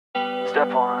Step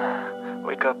 1,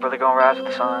 wake up early, gonna rise with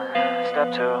the sun.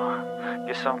 Step 2,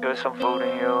 get some good, some food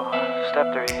in you.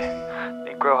 Step 3,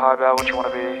 think real hard about what you wanna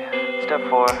be. Step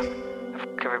 4,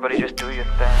 fuck everybody, just do your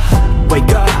thing. Wake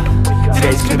up,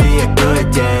 today's gonna be a good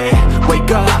day.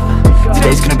 Wake up,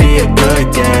 today's gonna be a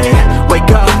good day.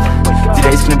 Wake up,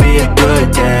 today's gonna be a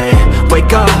good day.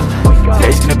 Wake up,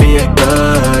 today's gonna be a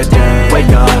good day.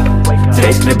 Wake up,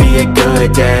 today's gonna be a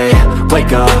good day.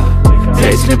 Wake up,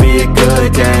 today's gonna be a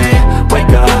good day.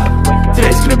 Wake up,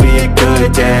 today's gonna be a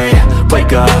good day.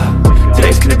 Wake up,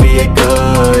 today's gonna be a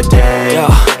good day. Yo,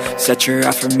 set your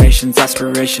affirmations,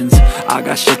 aspirations. I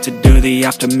got shit to do, the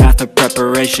aftermath of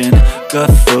preparation. Good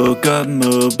food, good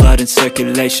mood, blood in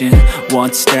circulation.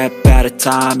 One step at a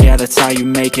time, yeah, that's how you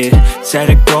make it. Set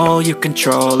a goal you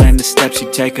control and the steps you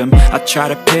take them. I try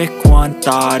to pick one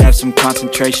thought, have some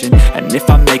concentration. And if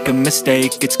I make a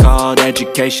mistake, it's called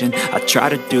education. I try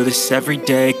to do this every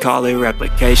day, call it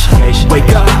replication. Wake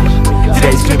up,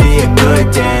 today's gonna be a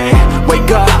good day.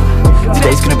 Wake up,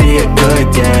 today's gonna be a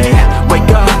good day.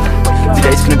 Wake up,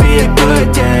 today's gonna be a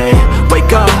good day.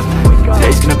 Wake up,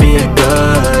 today's gonna be a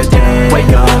good day.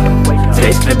 Wake up,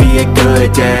 today's gonna be a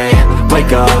good day.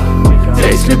 Wake up,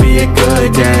 today's gonna be a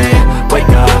good day. Wake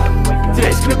up,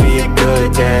 today's gonna be a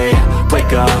good day.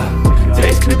 Wake up,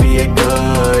 today's gonna be a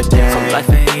good day. So life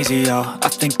ain't easy, yo, I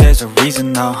think there's a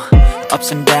reason though.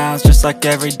 Ups and downs, just like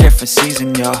every different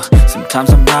season, yo. Sometimes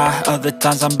I'm high, other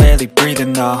times I'm barely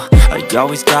breathing, though. I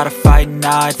always gotta fight and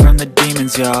hide from the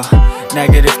demons, yo.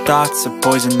 Negative thoughts are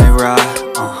poison, they rot.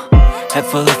 Head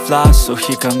full of flies, so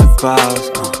here come the clouds.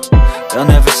 They'll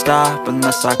never stop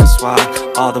unless I can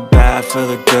swap all the bad for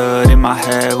the good in my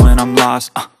head when I'm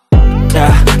lost.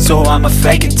 Yeah, so I'ma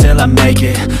fake it till I make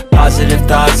it. Positive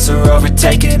thoughts are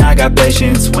overtaken, I got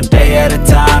patience. One day at a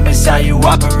time is how you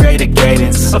operate a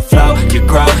cadence. A flow, you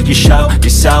grow, you show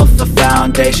yourself a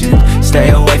foundation. Stay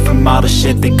away from all the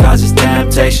shit that causes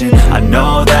temptation. I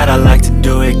know that I like to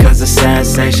do it cause it's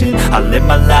sensation. I live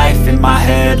my life in my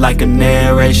head like a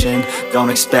narration. Don't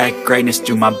expect greatness,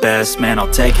 do my best, man,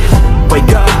 I'll take it. Wake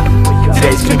up,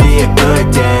 today's gonna be a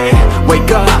good day.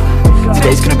 Wake up,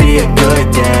 today's gonna be a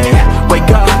good day. Wake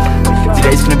up,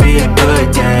 today's gonna be a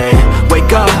good day.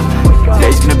 Wake up,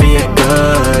 today's gonna be a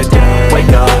good day.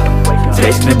 Wake up,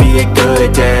 today's gonna be a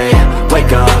good day.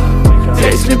 Wake up,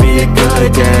 today's gonna be a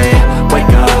good day.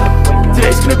 Wake up,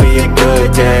 today's gonna be a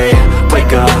good day.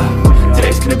 Wake up,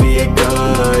 today's gonna be a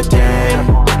good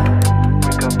day.